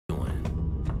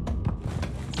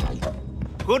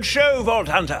Good show, Vault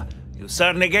Hunter. You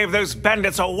certainly gave those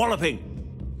bandits a walloping.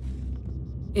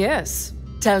 Yes.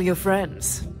 Tell your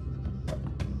friends.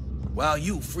 While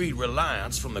you freed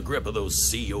Reliance from the grip of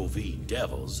those COV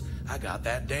devils, I got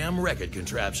that damn record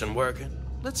contraption working.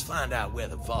 Let's find out where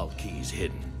the vault key's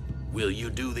hidden. Will you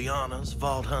do the honors,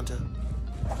 Vault Hunter?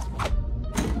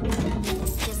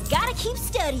 Just gotta keep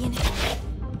studying.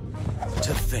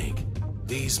 To think,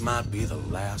 these might be the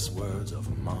last words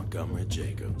of Montgomery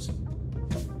Jacobs.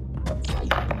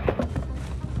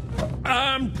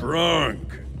 I'm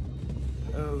drunk.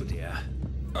 Oh dear.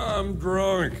 I'm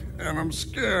drunk, and I'm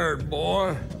scared,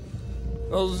 boy.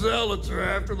 Those zealots are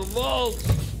after the vaults,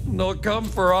 and they'll come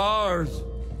for ours.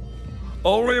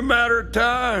 Only a matter of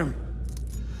time.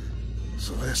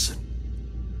 So listen.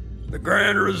 The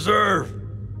Grand Reserve,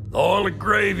 the oily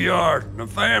graveyard, and the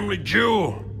family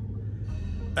jewel.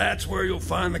 That's where you'll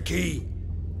find the key.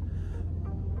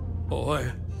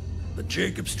 Boy, the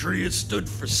Jacobs tree has stood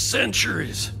for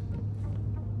centuries.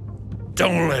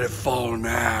 Don't let it fall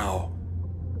now.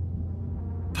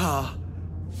 Pa,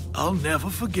 I'll never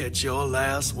forget your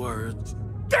last words.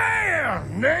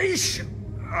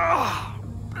 Damnation! Ah,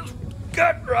 this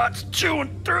gut rot's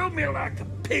chewing through me like a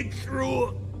pig through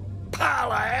a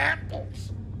pile of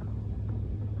apples.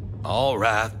 All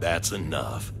right, that's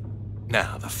enough.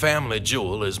 Now, the family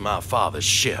jewel is my father's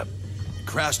ship. It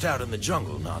crashed out in the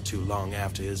jungle not too long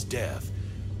after his death.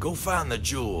 Go find the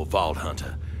jewel, Vault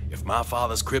Hunter. If my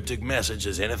father's cryptic message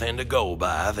is anything to go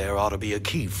by, there ought to be a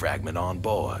key fragment on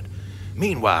board.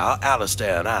 Meanwhile,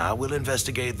 Alistair and I will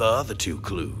investigate the other two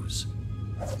clues.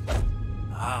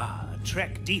 Ah, a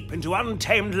trek deep into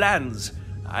untamed lands.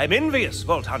 I'm envious,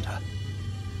 Vault Hunter.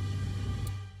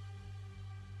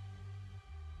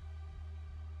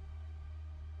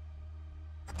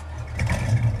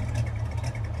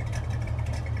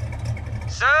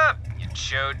 Sup, you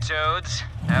chode toads?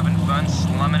 Having fun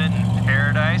slumming it in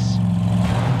paradise?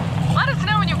 Let us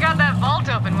know when you've got that vault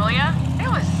open, will ya? It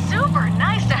was super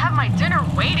nice to have my dinner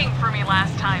waiting for me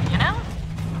last time, you know?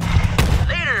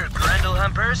 Later, Grundle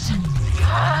Humpers.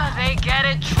 They get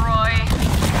it, Troy.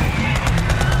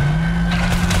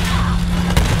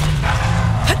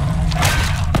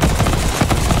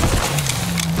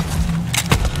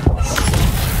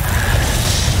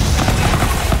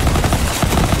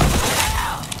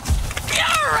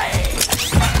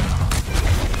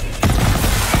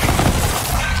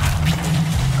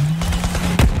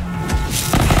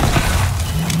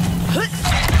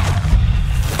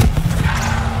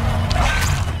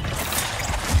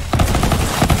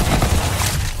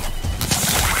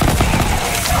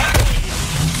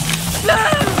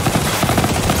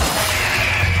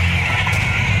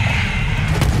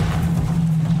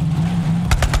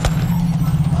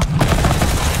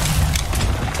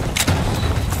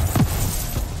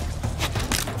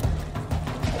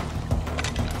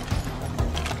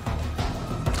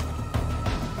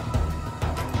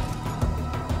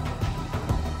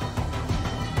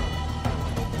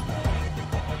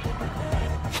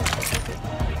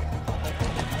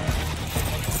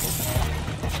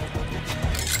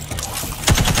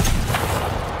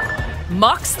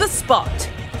 Marks the spot.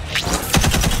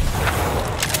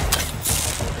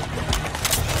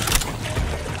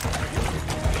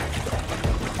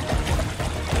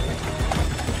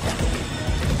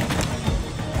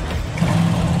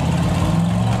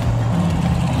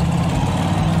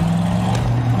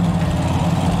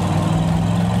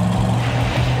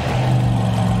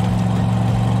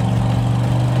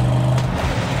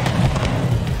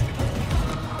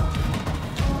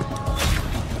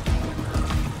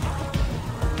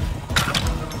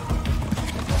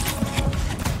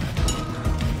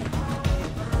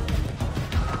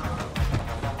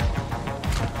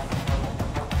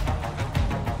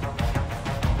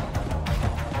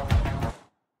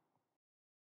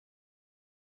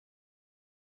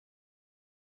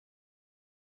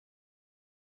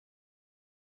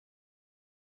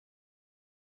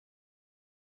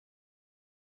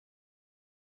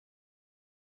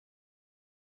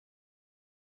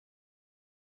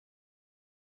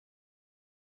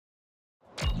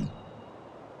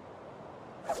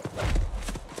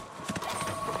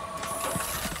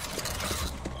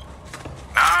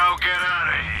 Now get out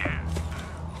of here.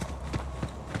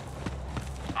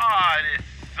 Ah, this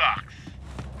sucks.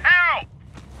 Help!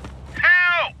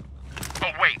 Help!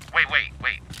 Oh, wait.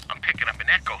 I'm picking up an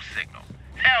echo signal.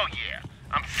 Hell yeah.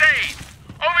 I'm saved.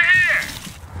 Over here!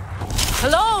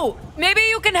 Hello? Maybe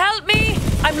you can help me?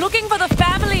 I'm looking for the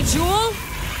family jewel.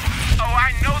 Oh,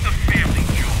 I know the family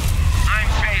jewel. I'm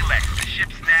Balex, the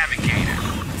ship's navigator.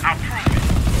 I'll prove it.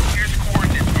 Here's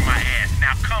coordinates for my ass.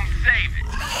 Now come save it.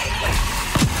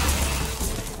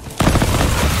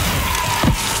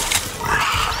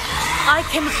 I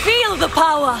can feel the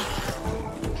power!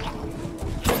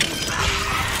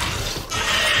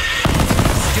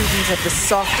 Students of the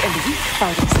soft and weak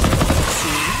fighting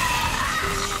scene.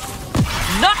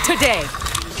 Not today!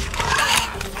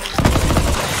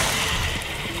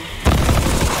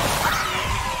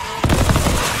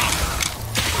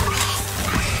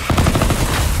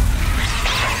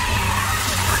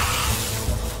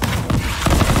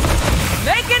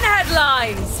 Making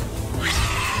headlines!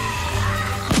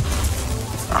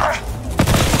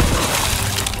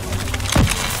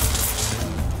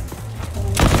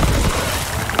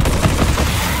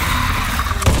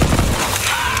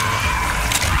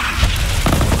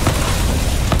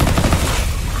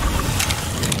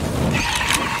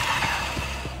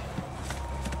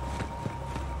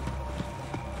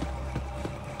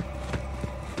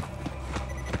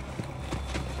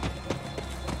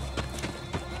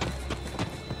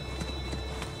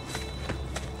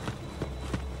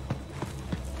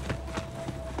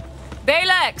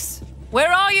 Balex,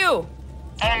 where are you?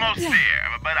 Almost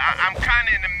there, but I'm kind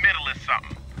of in the middle of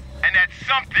something. And that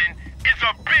something is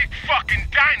a big fucking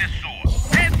dinosaur.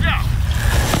 Heads up!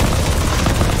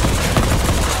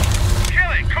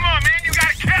 Kill it! Come on, man, you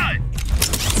gotta kill it!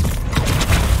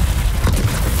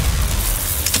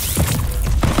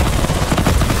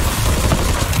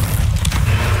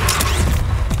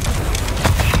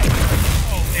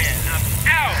 Oh, man, I'm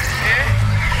out, man!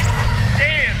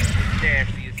 Damn, it's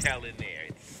nasty as hell in there.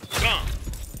 It's skunk.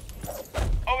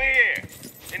 Over here,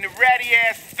 in the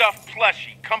ratty-ass stuffed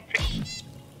plushie. Come pick...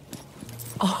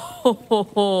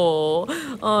 Oh,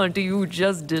 aren't you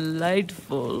just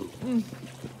delightful?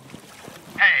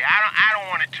 Hey, I don't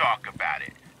want to talk about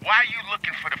it. Why are you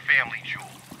looking for the family jewel?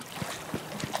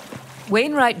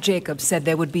 Wainwright Jacobs said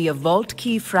there would be a vault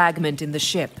key fragment in the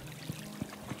ship.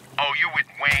 Oh, you're with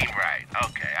Wainwright.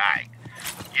 Okay, all right.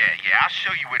 Yeah, I'll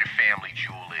show you where the family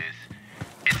jewel is.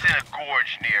 It's in a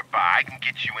gorge nearby. I can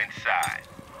get you inside.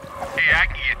 Here, I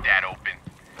can get that open.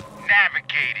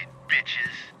 Navigate it,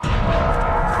 bitches.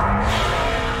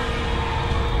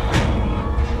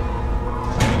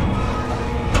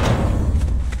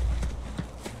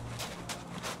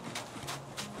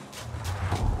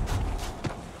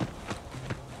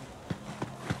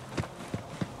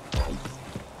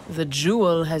 The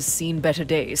jewel has seen better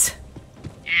days.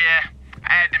 Yeah,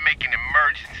 I had to make an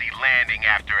emergency landing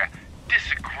after a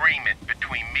disagreement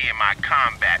between me and my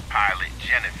combat pilot,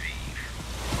 Genevieve.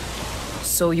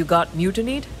 So you got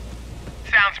mutinied?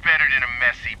 Sounds better than a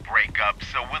messy breakup,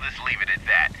 so we'll just leave it at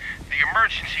that. The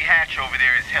emergency hatch over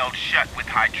there is held shut with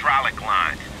hydraulic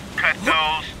lines. Cut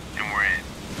those, and we're in.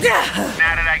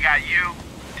 Now that I got you,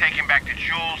 taking back the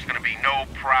jewel's gonna be no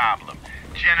problem.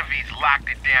 Genevieve's locked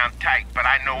it down tight, but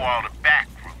I know all the back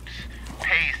routes.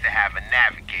 Pays to have a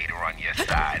navigator on your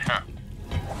side, huh?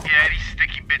 Yeah, these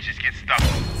sticky bitches get stuck.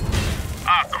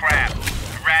 Oh, crap.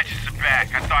 The ratchets are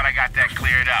back. I thought I got that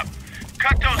cleared up.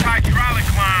 Cut those hydraulic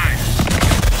lines.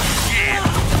 Yeah,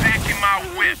 back in my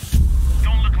whip.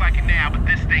 Don't look like it now, but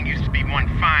this thing used to be one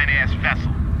fine-ass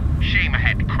vessel. Shame I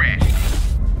had to crash it.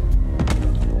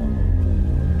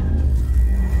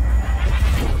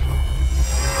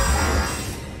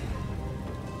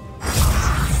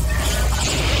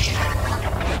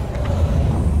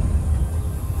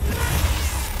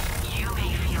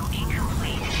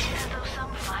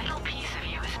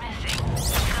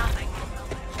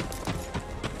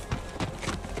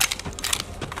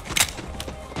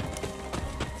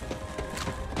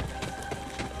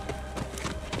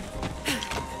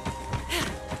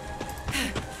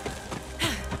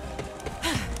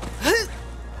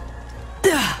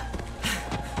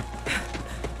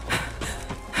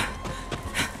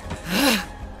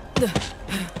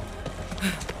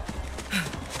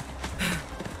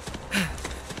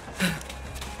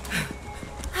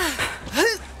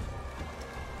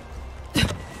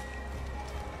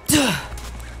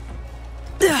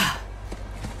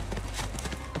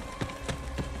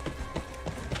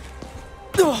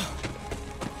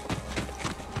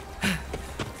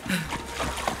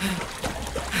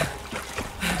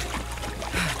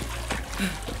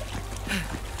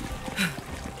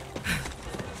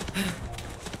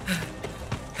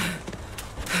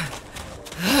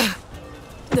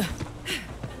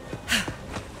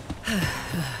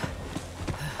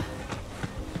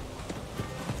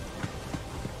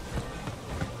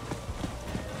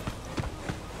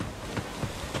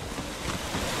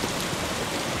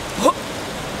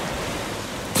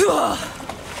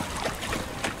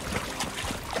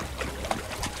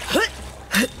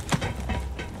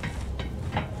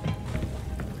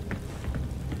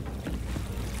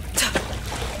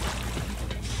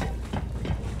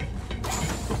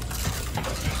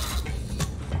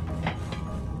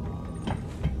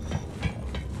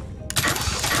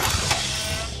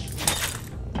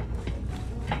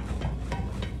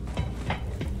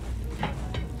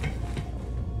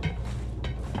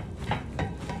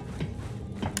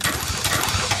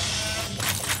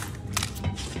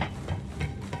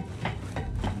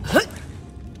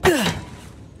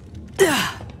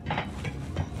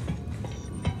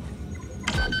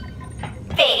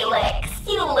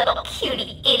 You little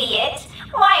cutie idiot.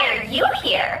 Why are you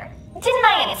here? Didn't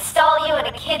I install you in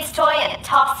a kid's toy and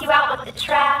toss you out with the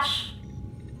trash?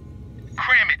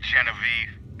 Cram it,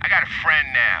 Genevieve. I got a friend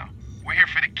now. We're here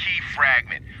for the key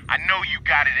fragment. I know you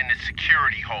got it in the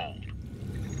security hold.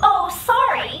 Oh,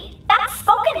 sorry. That's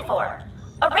spoken for.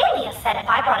 Aurelia said if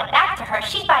I brought it back to her,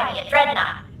 she'd buy me a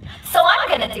dreadnought. So I'm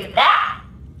gonna do that.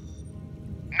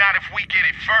 Not if we get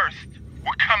it first.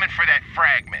 We're coming for that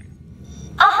fragment.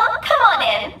 Uh-huh, come on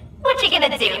in. What you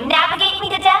gonna do, navigate me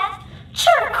to death?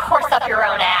 Sure, course up your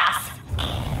own ass.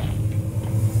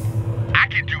 I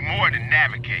can do more than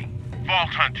navigate. Vault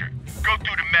Hunter, go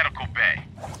through the medical bay.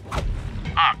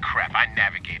 Ah, crap, I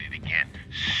navigated again.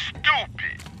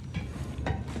 Stupid!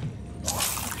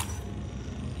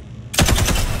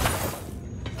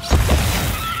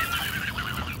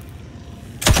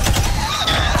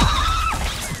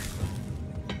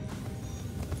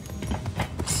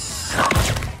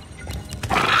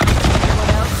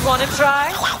 Wanna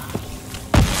try?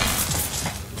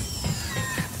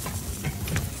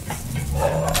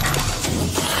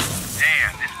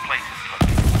 Damn, this place is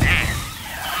looking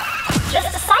nasty.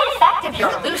 Just a side effect of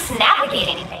your loose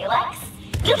navigating, Alex.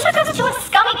 You took us to a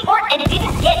scummy port and it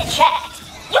didn't get checked.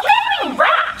 You got me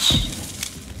ratch!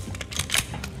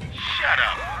 Shut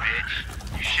up, bitch.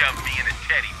 You shoved me in a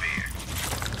teddy bear.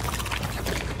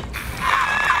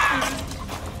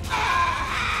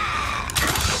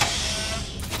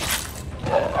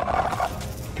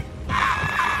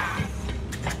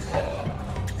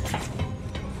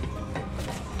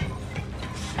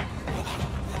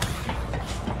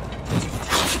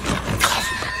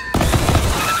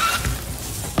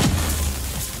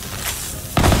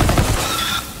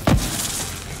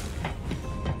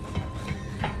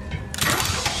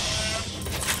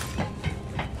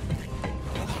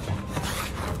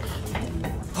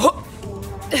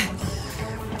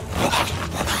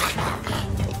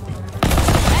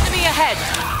 Enemy ahead!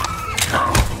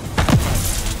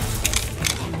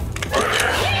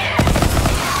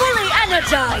 Fully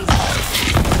energized!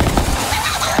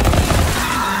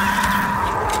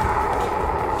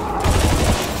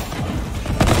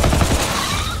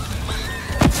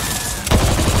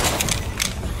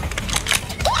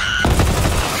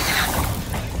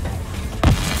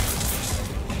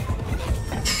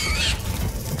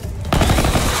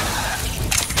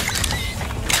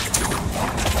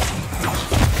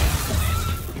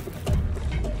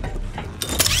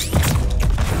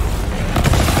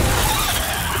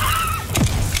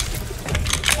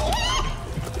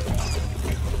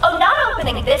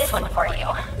 This one for you.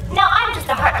 Now, I'm just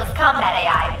a heartless combat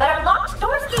AI, but are locked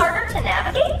doors harder to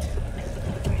navigate?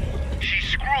 She's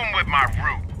screwing with my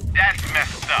route. That's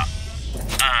messed up.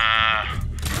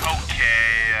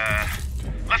 Okay,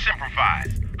 let's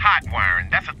improvise. Hot wiring,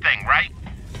 that's a thing, right?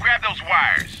 Grab those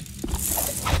wires.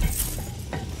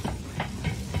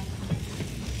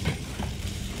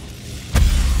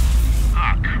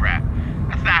 Aw, crap.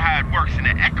 That's not how it works in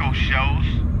the Echo shows.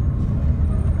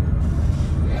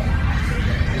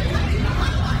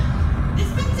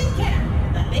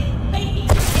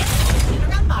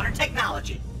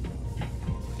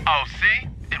 Oh, see?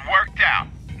 It worked out.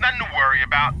 Nothing to worry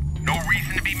about. No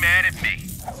reason to be mad at me.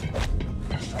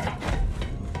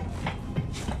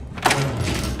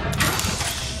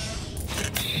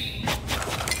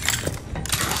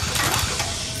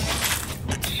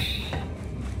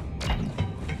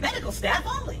 Medical staff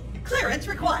only. Clearance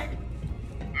required.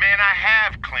 Man, I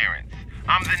have clearance.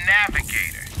 I'm the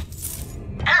navigator.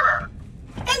 Error!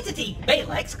 Entity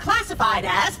Balex classified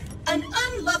as an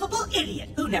unlovable idiot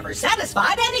who never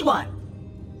satisfied anyone.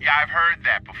 Yeah, I've heard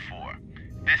that before.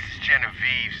 This is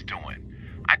Genevieve's doing.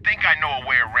 I think I know a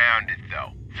way around it,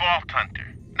 though. Vault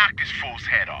Hunter, knock this fool's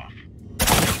head off.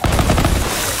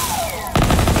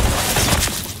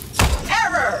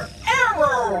 Error!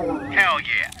 Error! Hell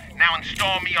yeah. Now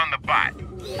install me on the bot.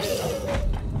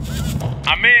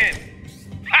 I'm in.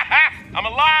 Ha ha! I'm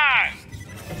alive!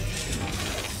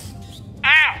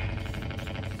 Ow!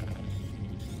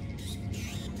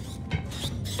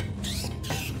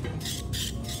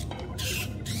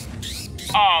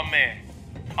 Oh, man.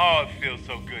 Oh, it feels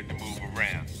so good to move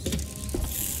around.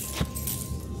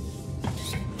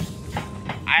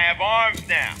 I have arms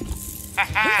now.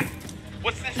 Haha.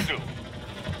 What's this do?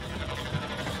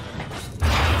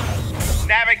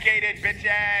 Navigate it, bitch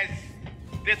ass.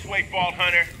 This way, Vault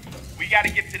Hunter. We gotta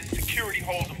get to the security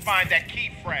hole to find that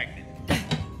key fragment.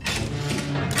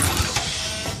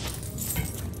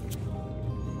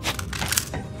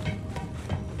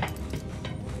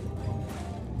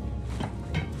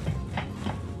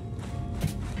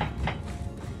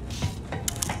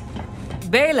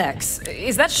 Balex,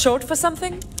 is that short for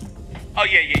something? Oh,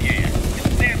 yeah. It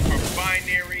stands for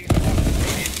binary.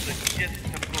 It's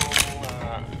logistical.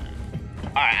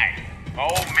 Alright.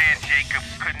 Old man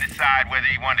Jacobs couldn't decide whether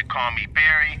he wanted to call me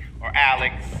Barry or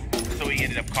Alex, so he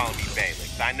ended up calling me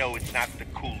Balex. I know it's not the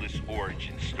coolest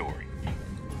origin story.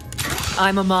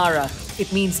 I'm Amara.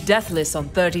 It means deathless on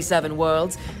 37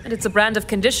 worlds, and it's a brand of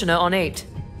conditioner on 8.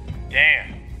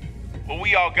 Damn. Well,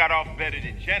 we all got off better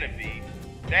than Genevieve.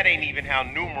 That ain't even how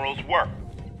numerals work.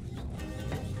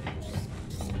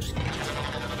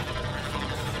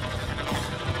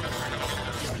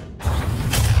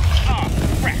 Oh,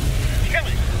 crap. Kill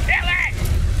it! Kill it!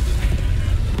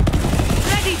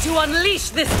 Ready to unleash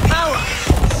this power!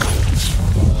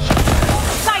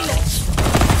 Silence!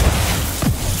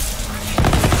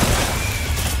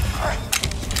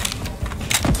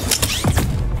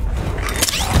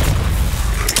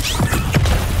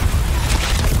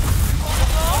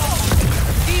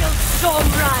 Feels so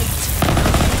right!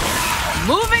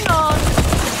 Moving on!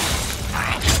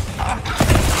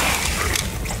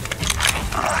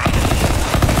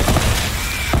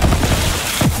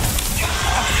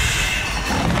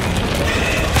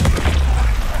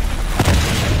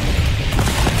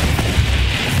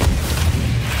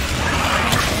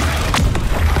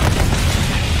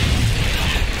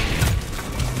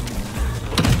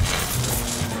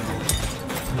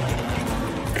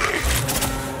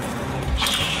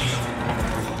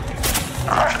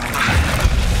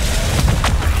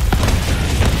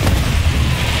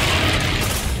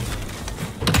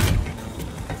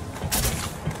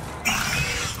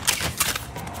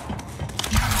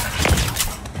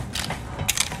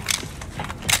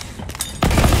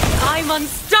 I'm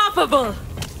unstoppable!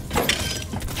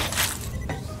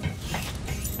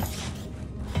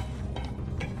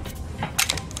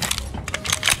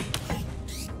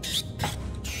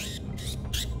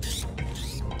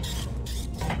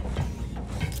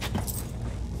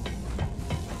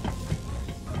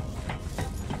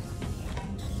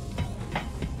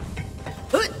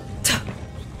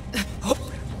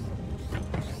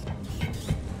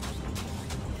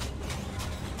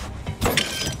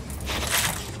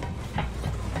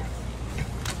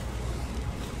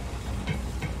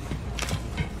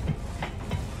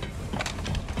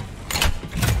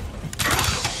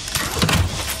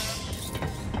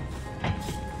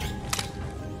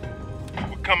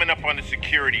 Coming up on the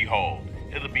security hold.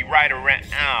 It'll be right around.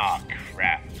 Oh,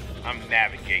 crap. I'm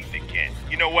navigating again.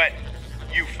 You know what?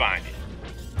 You find it.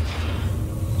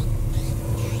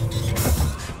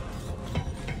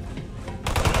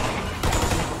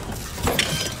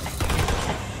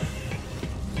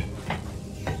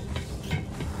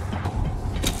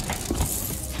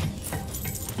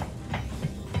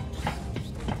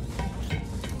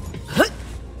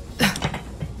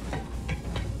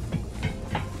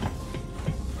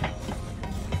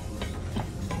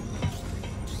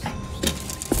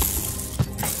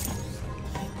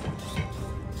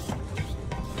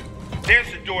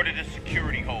 There's the door to the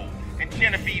security hold, and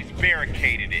Genevieve's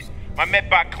barricaded it. My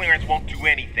medbot clearance won't do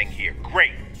anything here.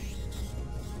 Great.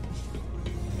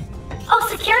 Oh,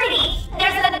 security!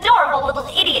 There's an adorable little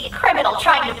idiot criminal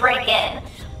trying to break in.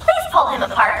 Please pull him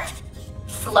apart.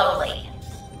 Slowly.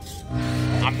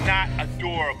 I'm not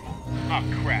adorable. Oh,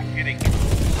 crap. It ain't...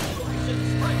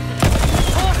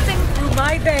 Coursing through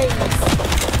my veins!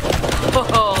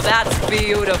 Oh, that's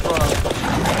beautiful.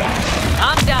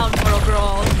 I'm down for a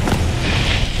brawl.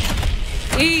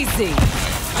 Easy.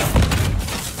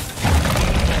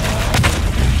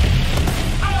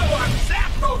 Oh, I'm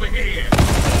zapped over here!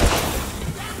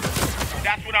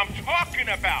 That's what I'm talking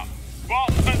about.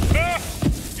 Vault Hunter,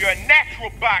 you're a natural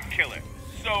bot killer.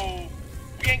 So,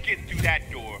 we ain't getting through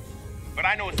that door. But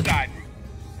I know a side route.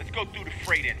 Let's go through the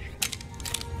freight entrance.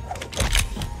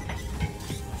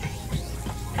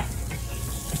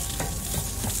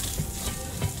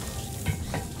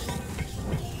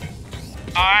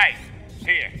 Alright,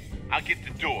 here, I'll get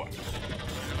the door.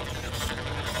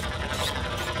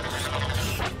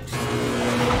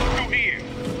 Through here.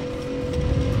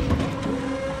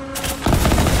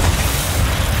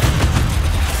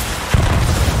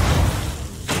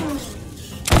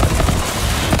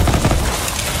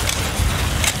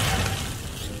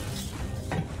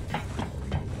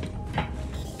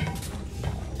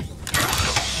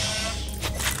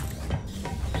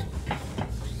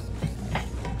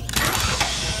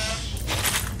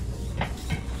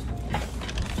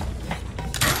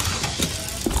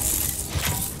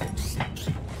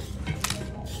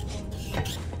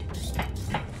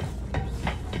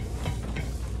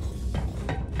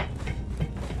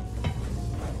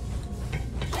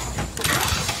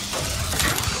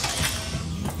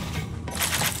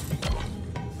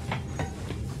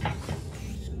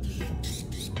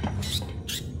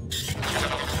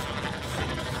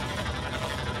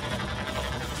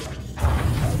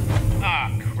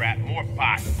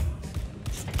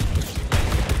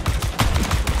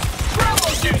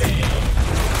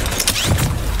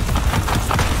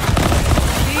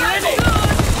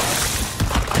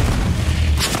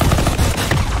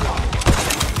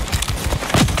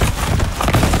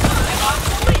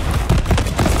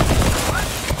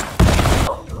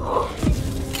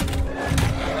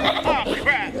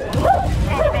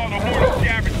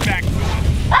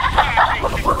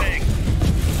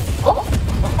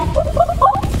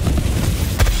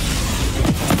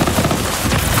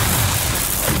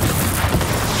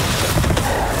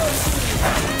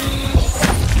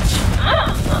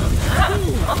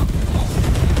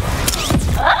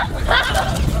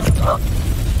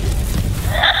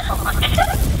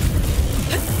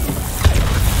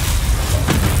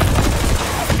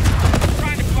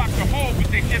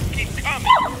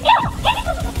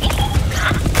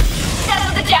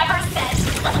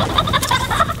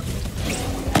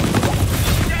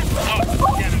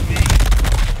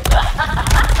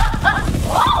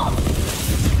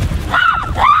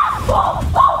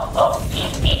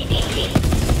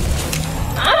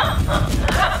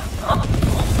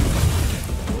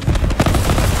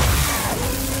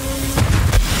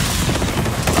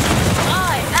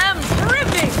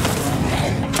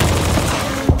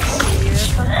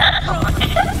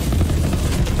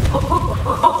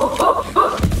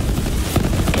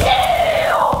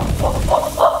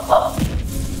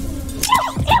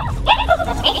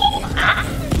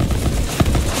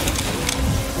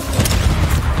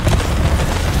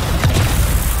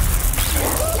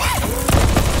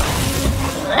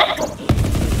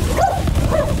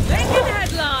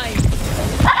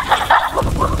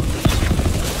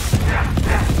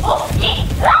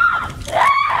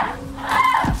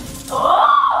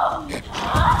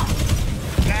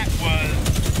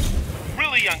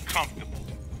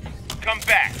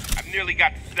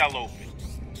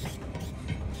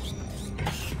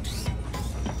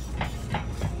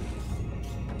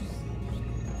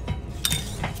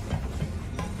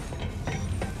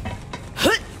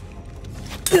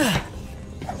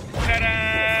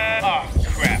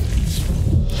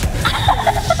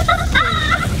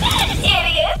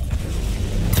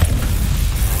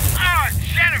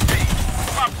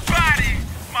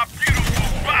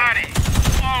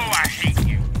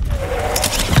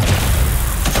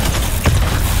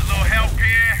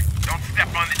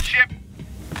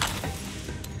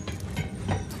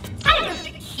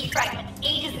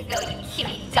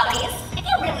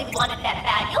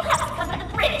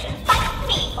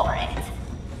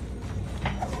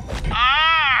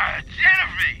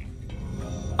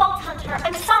 Commander.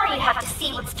 I'm sorry you have to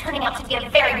see what's turning out to be a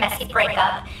very messy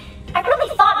breakup. I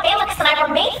really thought Valix and I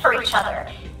were made for each other.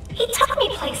 He took me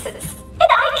places, and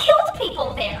I killed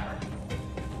people there.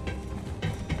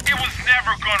 It was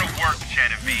never gonna work,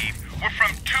 Genevieve. We're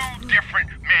from two different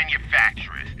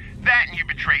manufacturers. That and you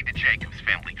betrayed the Jacobs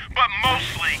family, but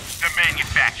mostly the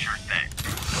manufacturer thing.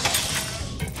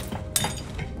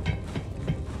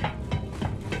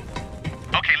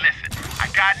 Okay, listen, I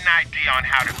got an idea on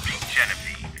how to beat Genevieve.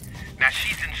 Now,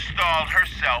 she's installed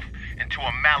herself into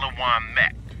a Malawan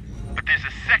mech, but there's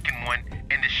a second one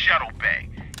in the shuttle bay.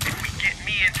 If we get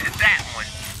me into that one,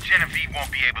 Genevieve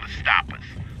won't be able to stop us.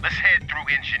 Let's head through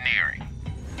engineering.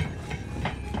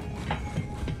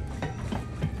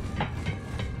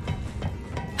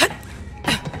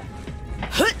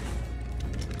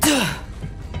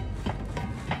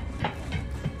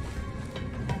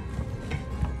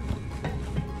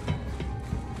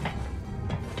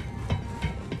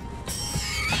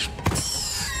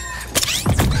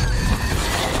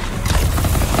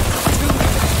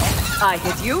 I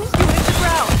hit you, you hit the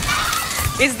ground.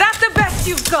 Is that the best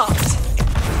you've got?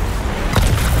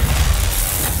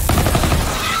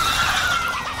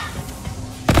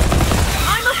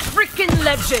 I'm a freaking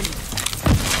legend.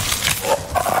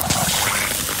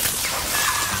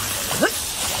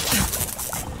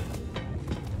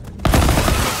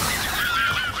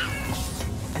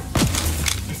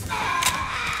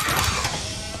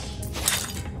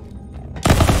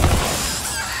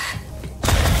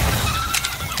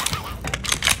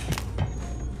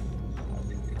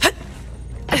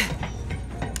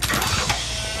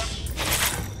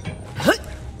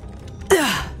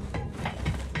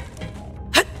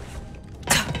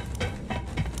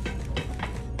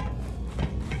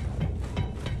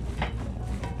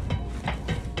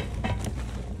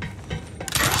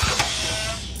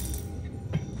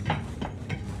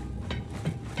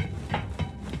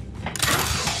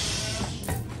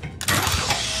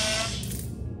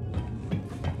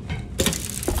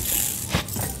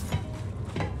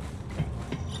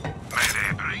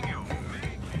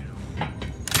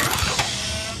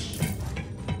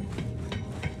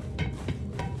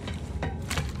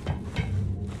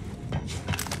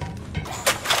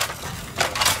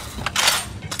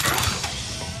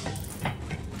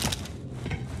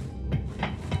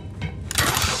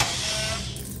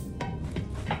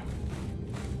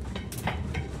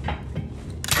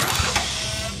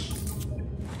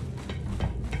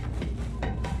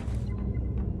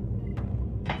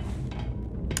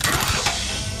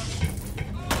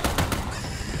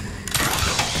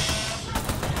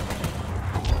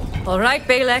 All right,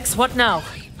 Balex, what now?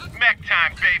 Mech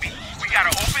time, baby. We gotta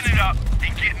open it up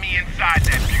and get me inside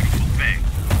that beautiful thing.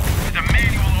 There's a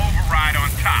manual override on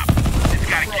top. Just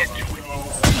gotta get to it.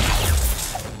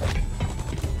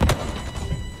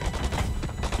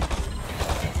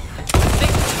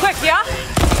 Think quick, yeah?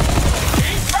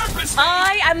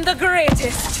 I am the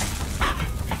greatest.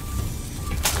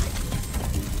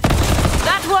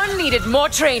 That one needed more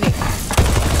training.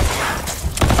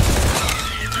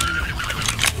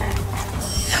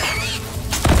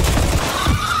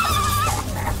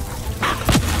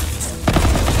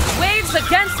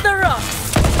 Against the rocks.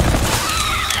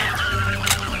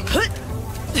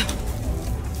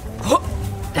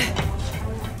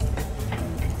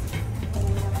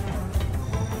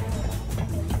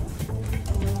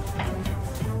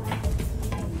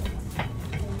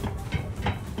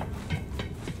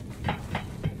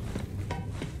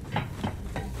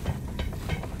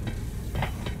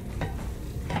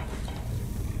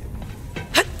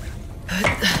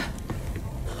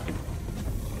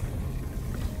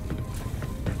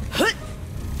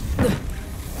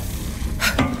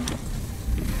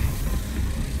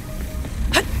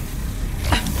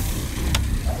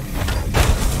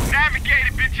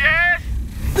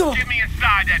 Get me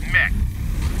inside that mech.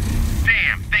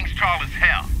 Damn, thing's tall as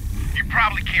hell. You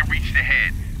probably can't reach the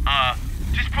head.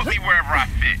 Just put me wherever I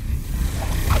fit.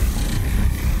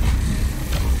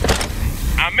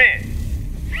 I'm in.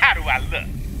 How do I look?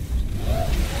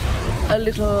 A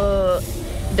little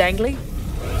dangly?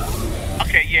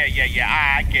 Okay,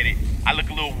 yeah, I get it. I look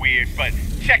a little weird, but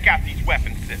check out these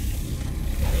weapon systems.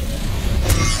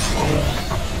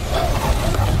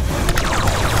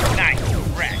 Nice,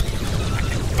 correct. I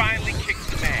can finally kick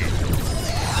some ass.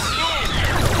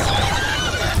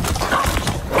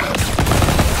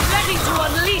 Ready to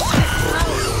unleash this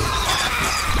power.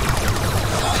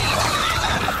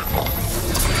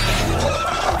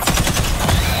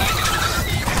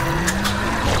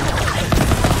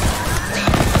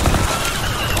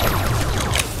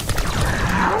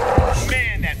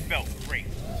 Man, that felt great.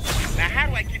 Now, how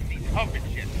do I get these hover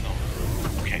jets on?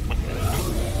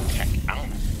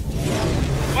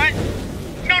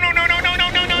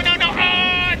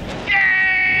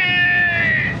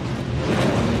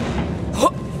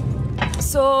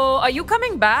 you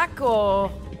coming back,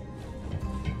 or...?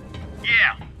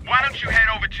 Yeah, why don't you head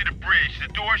over to the bridge? The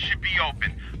door should be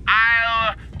open.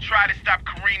 I'll try to stop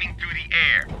careening through the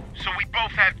air, so we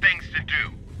both have things to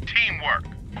do. Teamwork.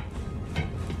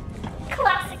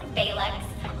 Classic Balex.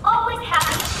 Always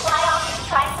happy to fly off and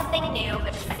try something new,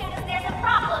 but as soon as there's a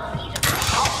problem, he just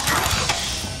falls out.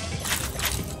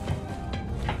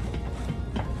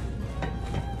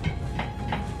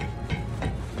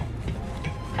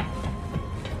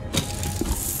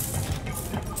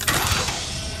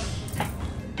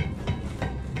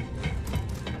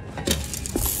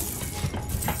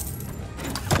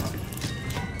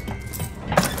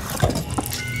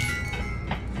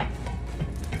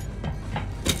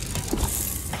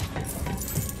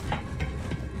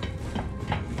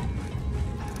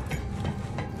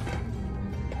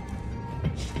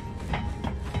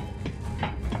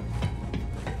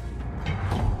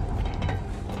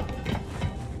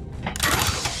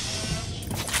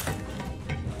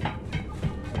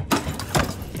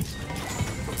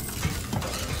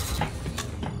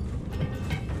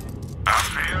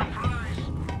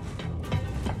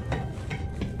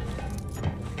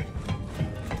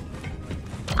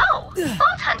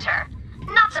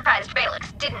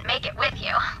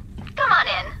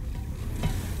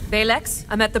 Balex,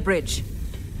 I'm at the bridge.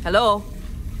 Hello?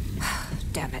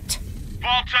 Damn it.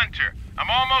 Vault Hunter, I'm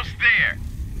almost there.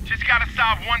 Just gotta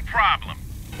solve one problem.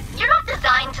 You're not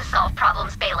designed to solve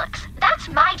problems, Balex. That's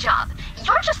my job.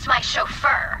 You're just my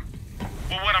chauffeur.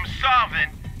 Well, what I'm solving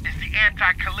is the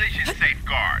anti-collision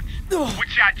safeguards,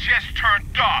 which I just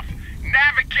turned off.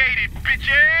 Navigated,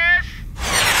 bitches!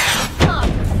 Oh,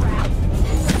 crap.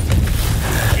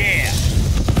 Yeah.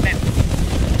 Let's...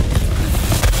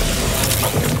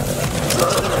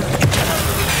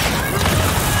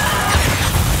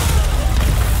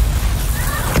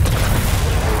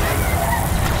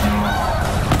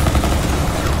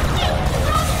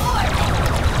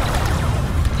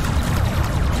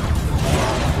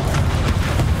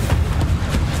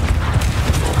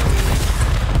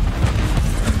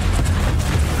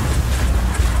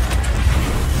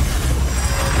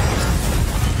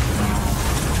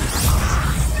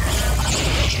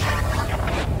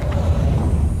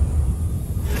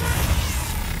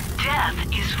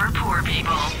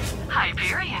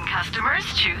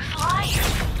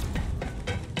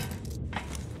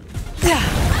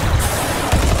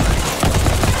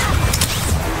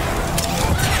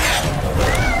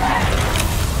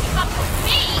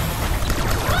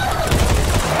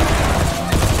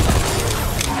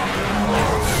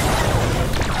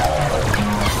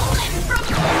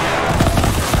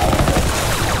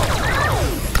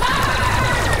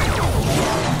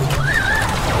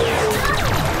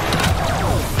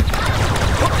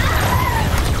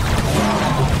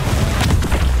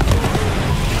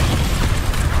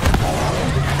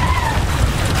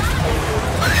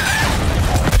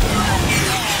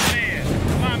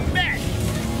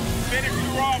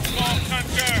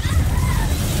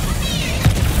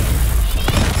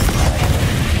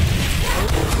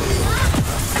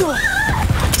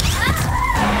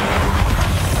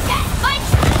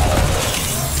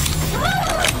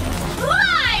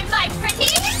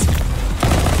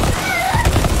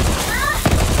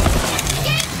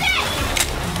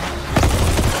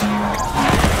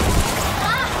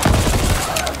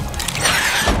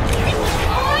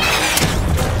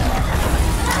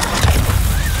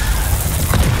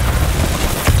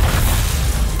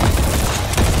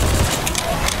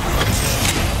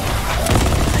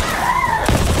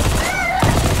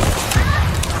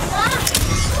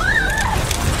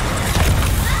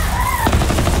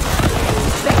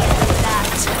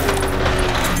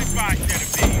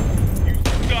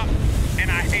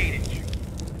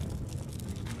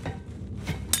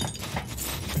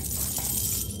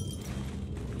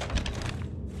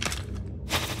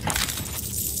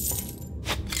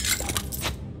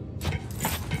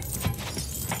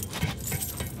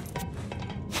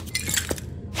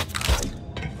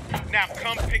 Now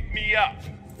come pick me up.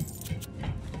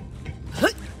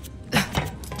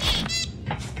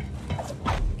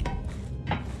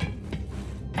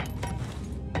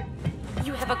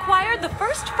 You have acquired the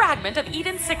first fragment of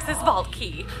Eden 6's vault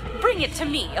key. Bring it to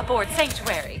me aboard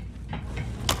Sanctuary.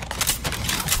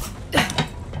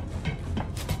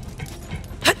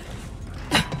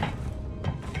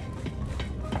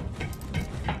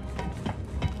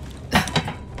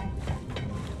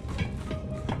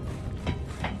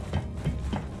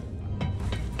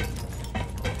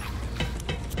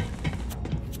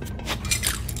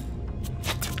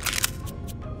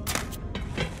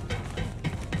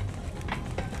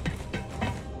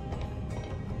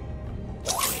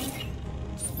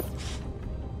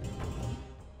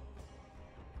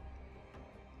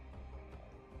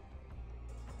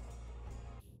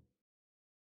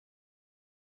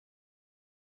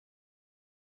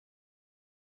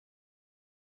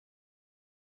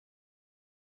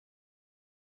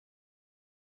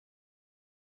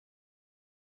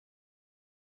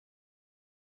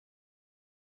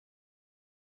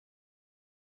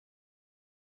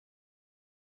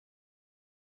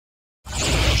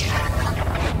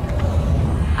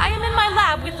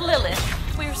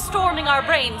 our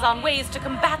brains on ways to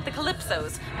combat the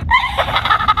Calypsos.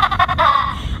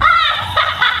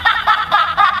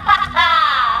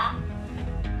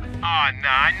 Oh,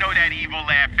 nah, I know that evil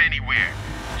laugh anywhere.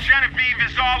 Genevieve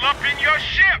is all up in your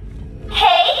ship!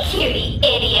 Hey, cutie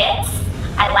idiots.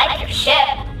 I like your ship.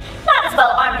 Not as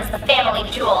well armed as the family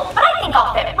jewel, but I think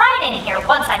I'll fit right in here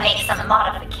once I make some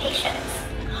modifications.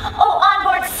 Oh,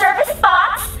 onboard service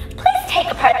bots, please take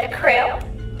apart the crew.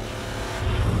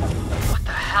 What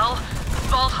the hell?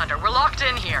 Vault Hunter, we're locked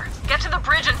in here. Get to the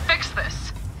bridge and fix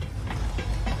this.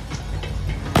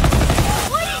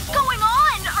 What is going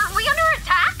on? Are we under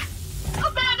attack?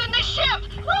 Abandon the ship!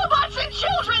 Robots and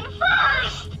children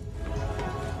first!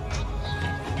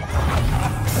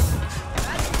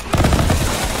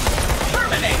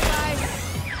 Terminate!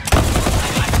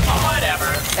 Whatever.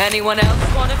 Anyone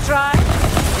else want to try?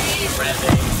 Ready.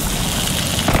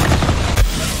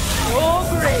 Oh,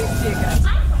 great, digger.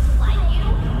 I will supply you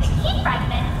the key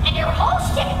fragment and your whole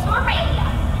ship to Aurelia.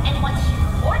 And once she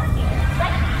reports me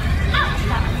ready, I'll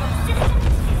travel from system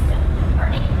to system,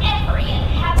 burning every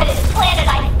inhabited planet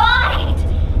I find.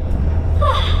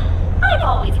 I've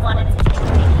always wanted to take a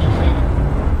vacation.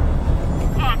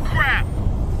 Oh, crap!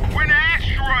 We're in an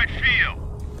asteroid field!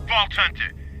 Vault Hunter,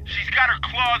 she's got her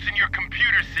claws in your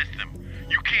computer system.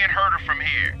 You can't hurt her from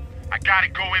here. I gotta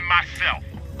go in myself.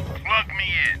 Plug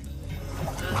me in.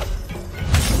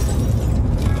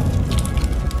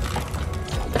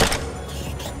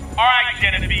 Alright,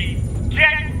 Genevieve.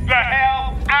 Get the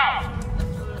hell out!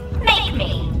 Make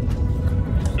me.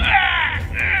 No!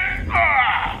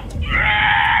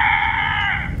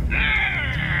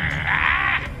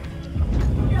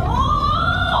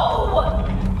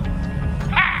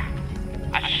 Ha!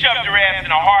 I shoved her ass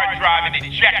in a hard drive and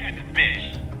ejected the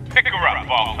bitch. Pick her up,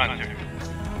 Vault Hunter.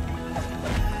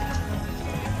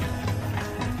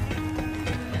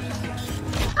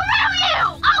 Screw you!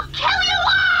 I'll kill you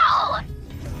all!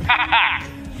 Ha ha!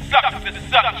 Sucks to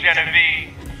suck,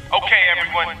 Genevieve. Okay,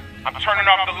 everyone. I'm turning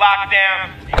off the lockdown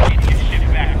and getting your shit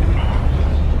back to normal.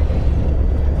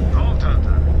 Vault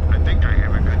Hunter, I think I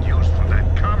have a good use for that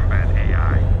combat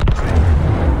AI.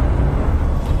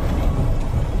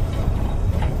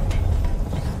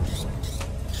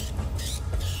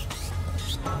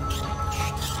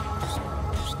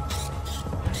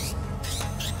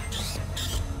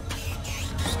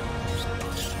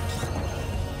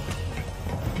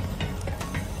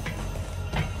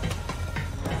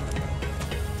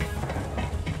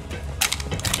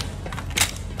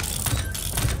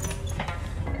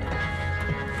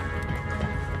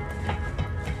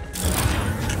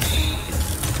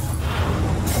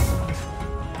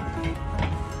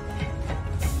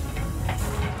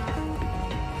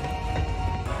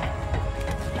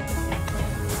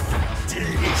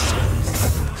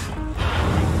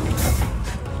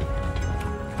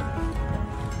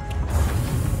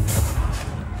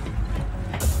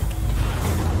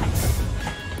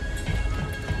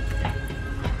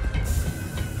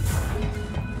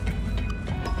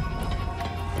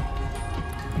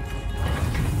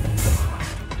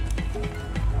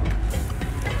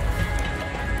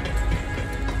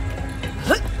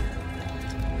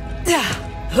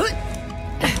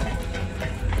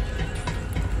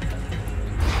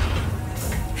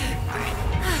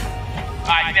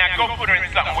 Alright, now go put her in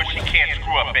something where she can't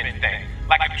screw up anything.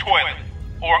 Like a toilet.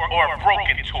 Or a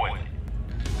broken toilet.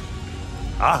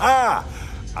 Aha!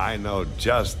 I know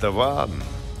just the one.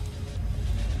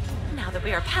 Now that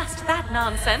we are past that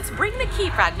nonsense, bring the key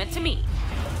fragment to me.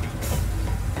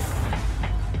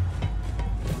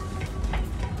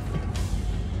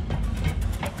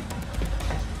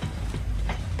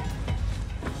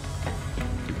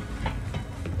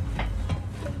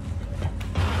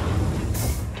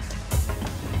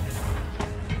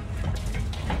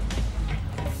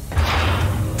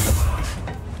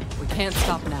 Can't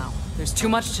stop now. There's too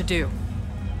much to do.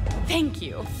 Thank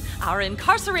you. Our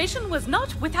incarceration was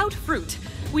not without fruit.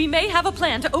 We may have a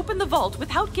plan to open the vault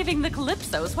without giving the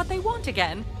Calypsos what they want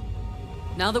again.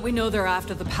 Now that we know they're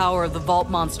after the power of the vault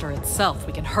monster itself,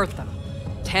 we can hurt them.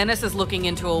 Tannis is looking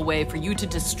into a way for you to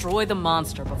destroy the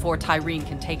monster before Tyreen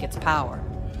can take its power.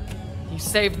 You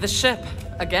saved the ship.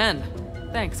 Again.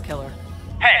 Thanks, Killer.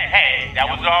 Hey, that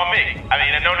was all me. I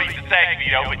mean, I know they used to thank me,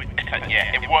 though, but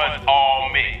yeah, it was all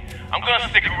me. I'm gonna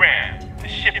stick around. The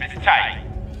ship is tight.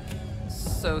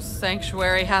 So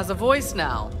Sanctuary has a voice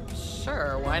now.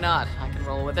 Sure, why not? I can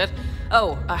roll with it.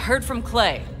 Oh, I heard from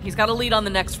Clay. He's got a lead on the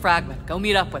next fragment. Go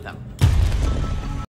meet up with him.